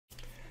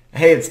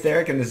Hey, it's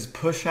Derek and this is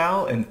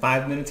Pushowl in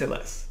 5 minutes or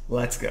less.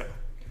 Let's go.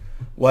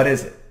 What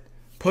is it?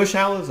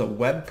 Pushowl is a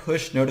web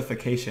push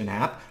notification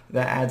app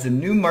that adds a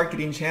new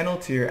marketing channel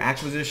to your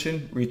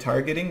acquisition,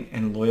 retargeting,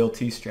 and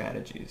loyalty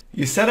strategies.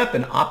 You set up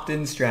an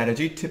opt-in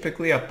strategy,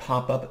 typically a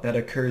pop-up that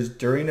occurs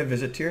during a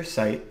visit to your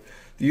site.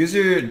 The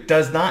user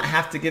does not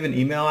have to give an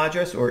email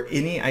address or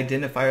any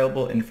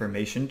identifiable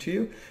information to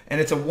you,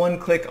 and it's a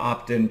one-click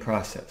opt-in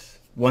process.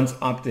 Once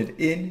opted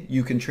in,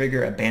 you can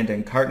trigger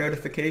abandoned cart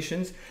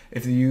notifications.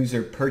 If the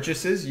user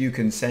purchases, you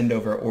can send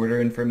over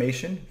order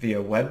information via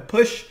web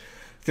push.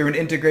 Through an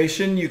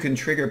integration, you can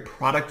trigger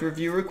product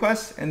review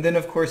requests, and then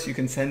of course you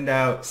can send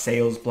out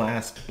sales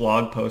blast,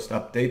 blog post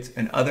updates,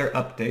 and other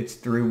updates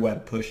through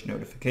web push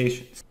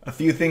notifications. A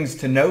few things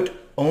to note: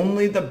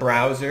 only the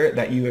browser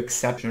that you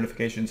accept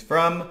notifications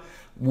from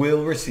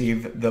will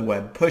receive the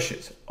web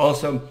pushes.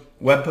 Also,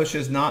 web push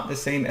is not the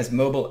same as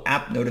mobile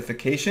app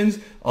notifications,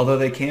 although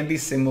they can be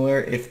similar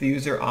if the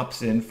user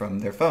opts in from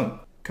their phone.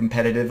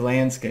 Competitive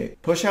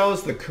landscape. Pushowl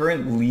is the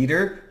current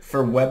leader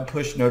for web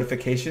push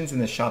notifications in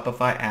the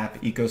Shopify app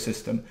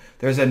ecosystem.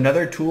 There's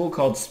another tool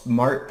called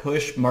Smart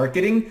Push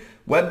Marketing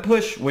Web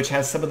Push, which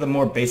has some of the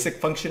more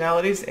basic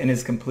functionalities and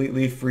is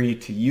completely free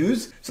to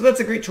use. So that's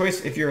a great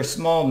choice if you're a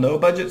small, no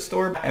budget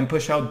store, and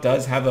Pushowl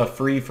does have a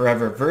free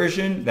forever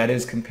version that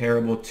is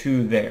comparable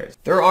to theirs.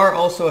 There are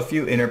also a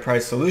few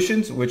enterprise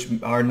solutions which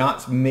are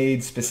not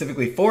made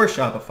specifically for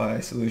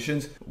Shopify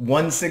solutions.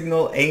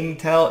 OneSignal,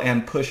 Aimtel,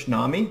 and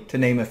Pushnami, to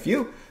name a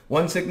few.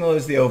 OneSignal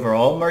is the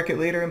overall market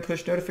leader in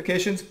push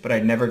notifications, but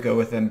I'd never go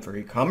with them for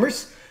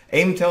e-commerce.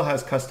 Aimtel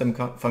has custom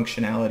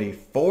functionality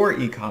for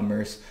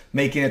e-commerce,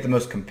 making it the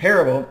most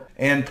comparable,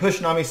 and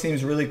Pushnami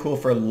seems really cool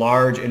for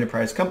large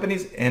enterprise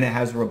companies, and it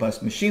has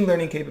robust machine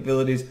learning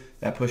capabilities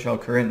that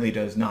Pushowl currently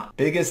does not.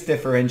 Biggest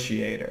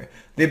differentiator.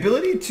 The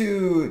ability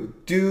to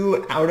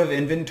do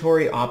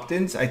out-of-inventory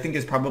opt-ins, I think,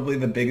 is probably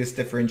the biggest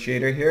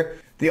differentiator here.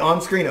 The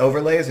on-screen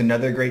overlay is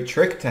another great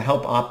trick to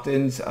help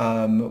opt-ins,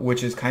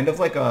 which is kind of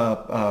like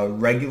a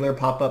regular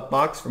pop-up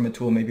box from a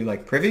tool maybe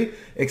like Privy,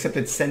 except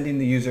it's sending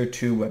the user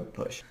to web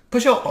push.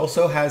 Pushowl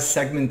also has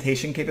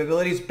segmentation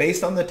capabilities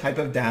based on the type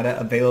of data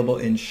available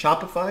in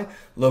Shopify,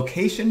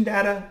 location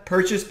data,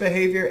 purchase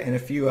behavior, and a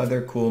few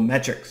other cool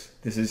metrics.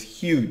 This is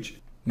huge.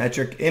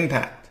 Metric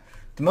impact.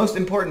 The most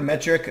important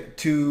metric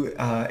to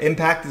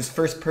impact is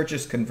first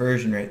purchase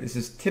conversion rate. This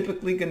is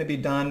typically going to be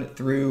done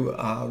through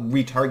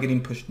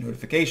retargeting push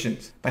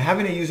notifications. By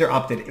having a user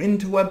opted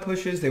into web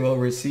pushes, they will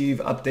receive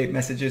update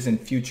messages and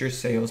future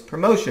sales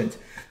promotions.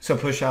 So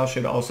Pushowl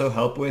should also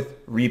help with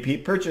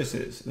repeat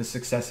purchases, the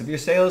success of your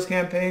sales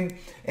campaign,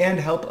 and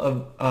help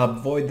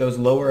avoid those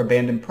lower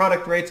abandoned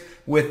product rates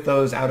with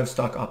those out of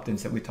stock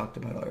opt-ins that we talked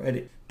about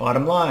already.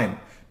 Bottom line.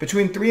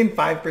 Between 3 and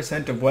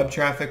 5% of web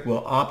traffic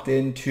will opt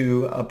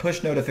into a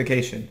push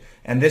notification,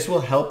 and this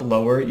will help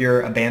lower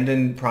your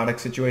abandoned product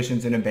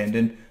situations and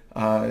abandoned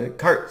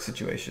cart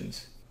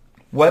situations.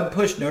 Web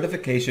push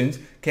notifications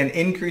can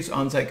increase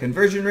on-site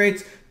conversion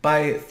rates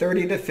by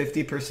 30 to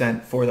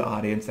 50% for the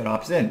audience that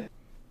opts in.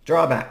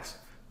 Drawbacks.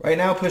 Right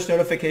now, push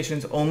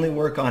notifications only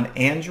work on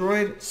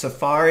Android,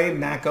 Safari,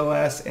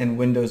 macOS, and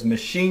Windows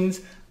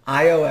machines.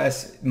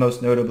 iOS,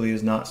 most notably,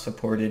 is not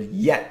supported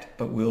yet,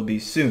 but will be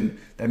soon.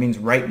 That means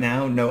right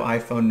now, no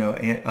iPhone, no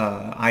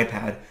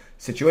iPad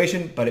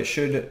situation, but it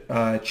should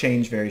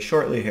change very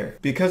shortly here.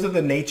 Because of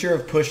the nature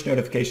of push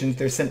notifications,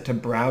 they're sent to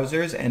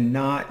browsers and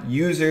not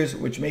users,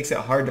 which makes it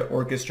hard to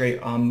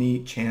orchestrate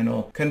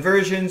omni-channel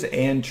conversions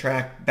and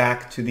track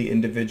back to the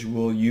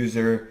individual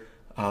user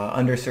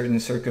under certain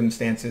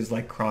circumstances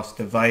like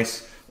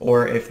cross-device,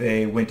 or if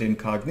they went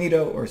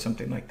incognito or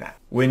something like that.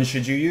 When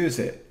should you use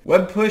it?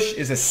 Web push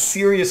is a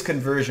serious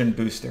conversion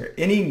booster.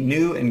 Any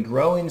new and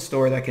growing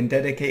store that can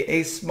dedicate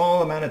a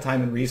small amount of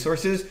time and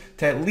resources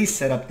to at least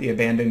set up the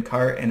abandoned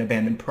cart and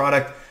abandoned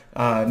product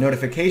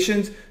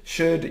notifications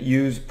should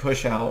use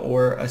Pushowl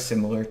or a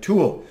similar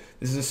tool.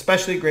 This is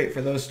especially great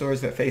for those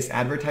stores that face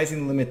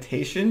advertising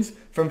limitations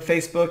from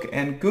Facebook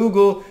and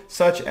Google,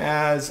 such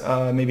as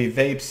maybe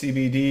vape,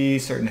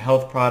 CBD, certain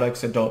health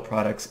products, adult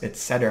products,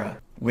 etc.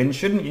 When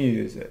shouldn't you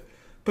use it?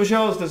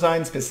 Pushowl is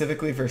designed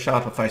specifically for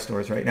Shopify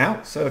stores right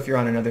now, so if you're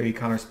on another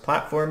e-commerce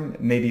platform,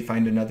 maybe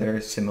find another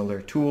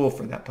similar tool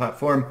for that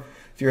platform.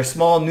 If you're a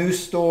small new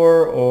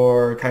store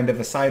or kind of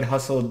a side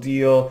hustle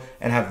deal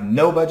and have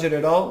no budget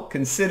at all,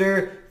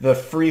 consider the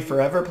free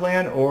forever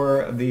plan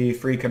or the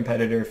free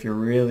competitor if you're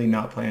really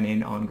not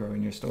planning on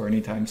growing your store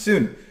anytime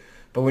soon.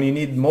 But when you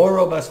need more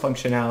robust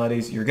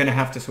functionalities, you're going to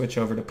have to switch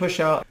over to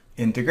Pushowl.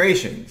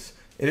 Integrations.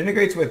 It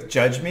integrates with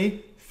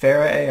JudgeMe,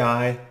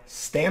 fera.ai,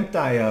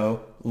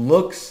 Stamped.io,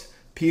 Loox,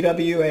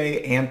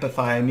 PWA,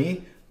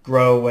 Amplify.me,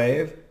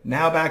 GrowWave,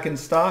 now back in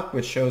stock,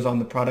 which shows on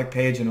the product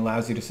page and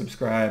allows you to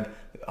subscribe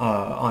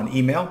on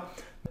email,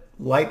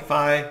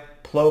 Lightfi,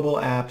 Plobal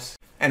Apps,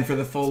 and for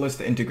the full list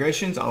of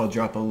integrations, I'll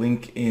drop a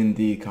link in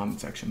the comment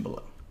section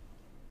below.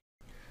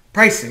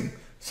 Pricing.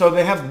 So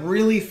they have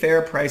really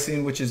fair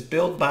pricing, which is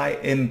billed by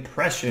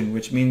impression,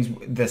 which means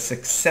the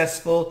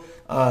successful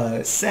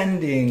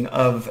sending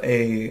of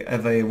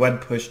a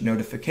web push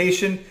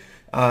notification.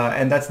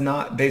 And that's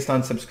not based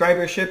on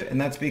subscribership,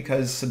 and that's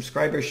because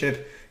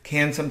subscribership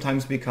can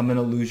sometimes become an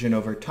illusion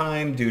over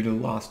time due to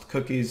lost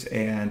cookies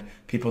and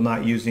people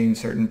not using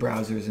certain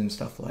browsers and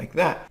stuff like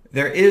that.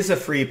 There is a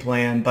free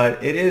plan,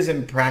 but it is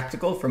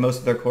impractical for most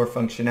of their core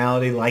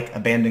functionality, like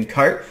abandoned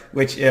cart,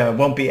 which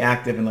won't be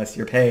active unless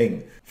you're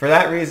paying. For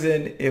that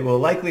reason, it will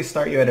likely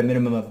start you at a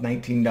minimum of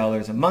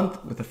 $19 a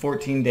month with a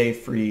 14-day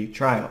free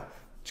trial,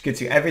 which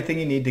gets you everything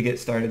you need to get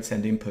started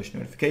sending push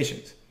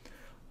notifications.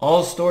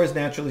 All stores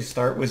naturally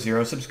start with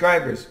 0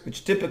 subscribers,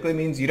 which typically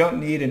means you don't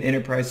need an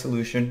enterprise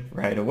solution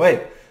right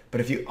away.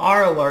 But if you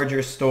are a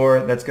larger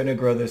store that's going to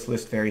grow this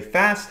list very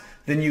fast,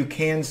 then you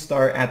can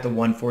start at the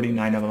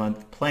 $149 a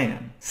month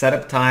plan.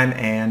 Setup time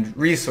and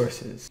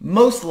resources.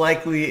 Most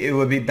likely it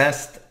would be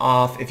best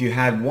off if you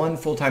had one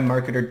full-time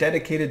marketer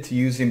dedicated to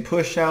using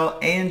Pushowl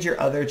and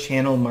your other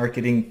channel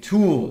marketing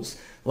tools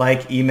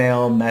like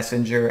email,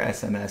 messenger,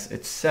 SMS,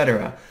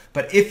 etc.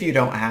 But if you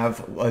don't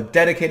have a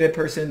dedicated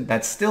person,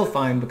 that's still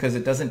fine because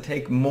it doesn't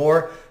take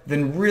more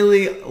than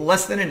really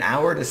less than an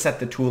hour to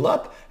set the tool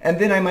up. And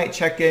then I might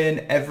check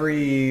in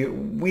every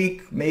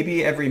week,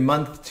 maybe every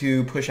month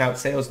to push out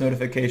sales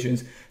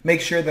notifications, make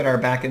sure that our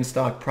back in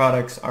stock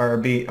products are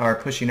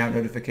pushing out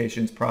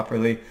notifications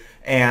properly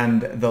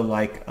and the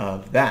like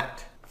of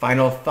that.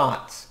 Final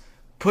thoughts.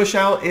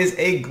 Pushowl is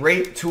a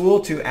great tool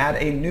to add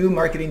a new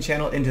marketing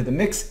channel into the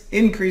mix,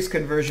 increase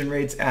conversion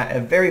rates at a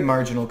very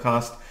marginal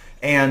cost,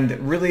 and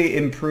really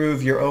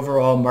improve your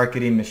overall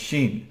marketing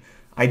machine.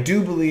 I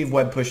do believe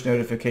web push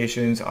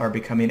notifications are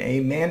becoming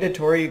a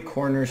mandatory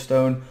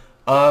cornerstone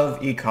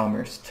of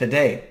e-commerce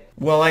today.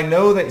 Well, I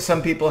know that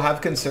some people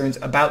have concerns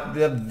about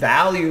the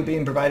value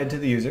being provided to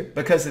the user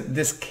because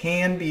this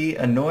can be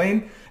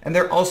annoying, and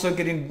they're also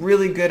getting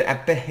really good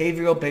at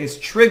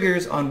behavioral-based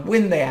triggers on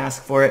when they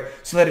ask for it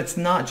so that it's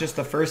not just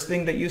the first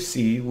thing that you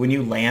see when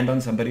you land on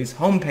somebody's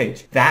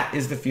homepage. That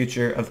is the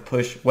future of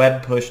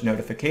web push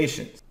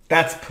notifications.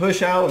 That's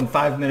Pushowl in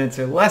 5 minutes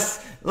or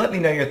less. Let me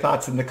know your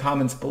thoughts in the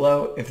comments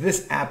below. If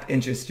this app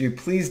interests you,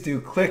 please do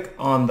click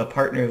on the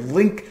partner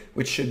link,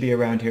 which should be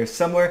around here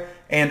somewhere.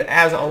 And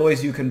as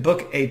always, you can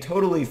book a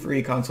totally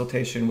free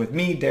consultation with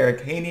me,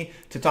 Derek Haney,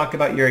 to talk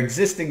about your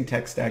existing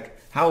tech stack,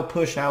 how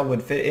Pushowl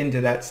would fit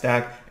into that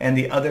stack, and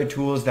the other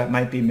tools that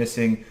might be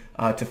missing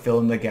to fill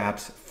in the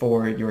gaps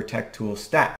for your tech tool stack.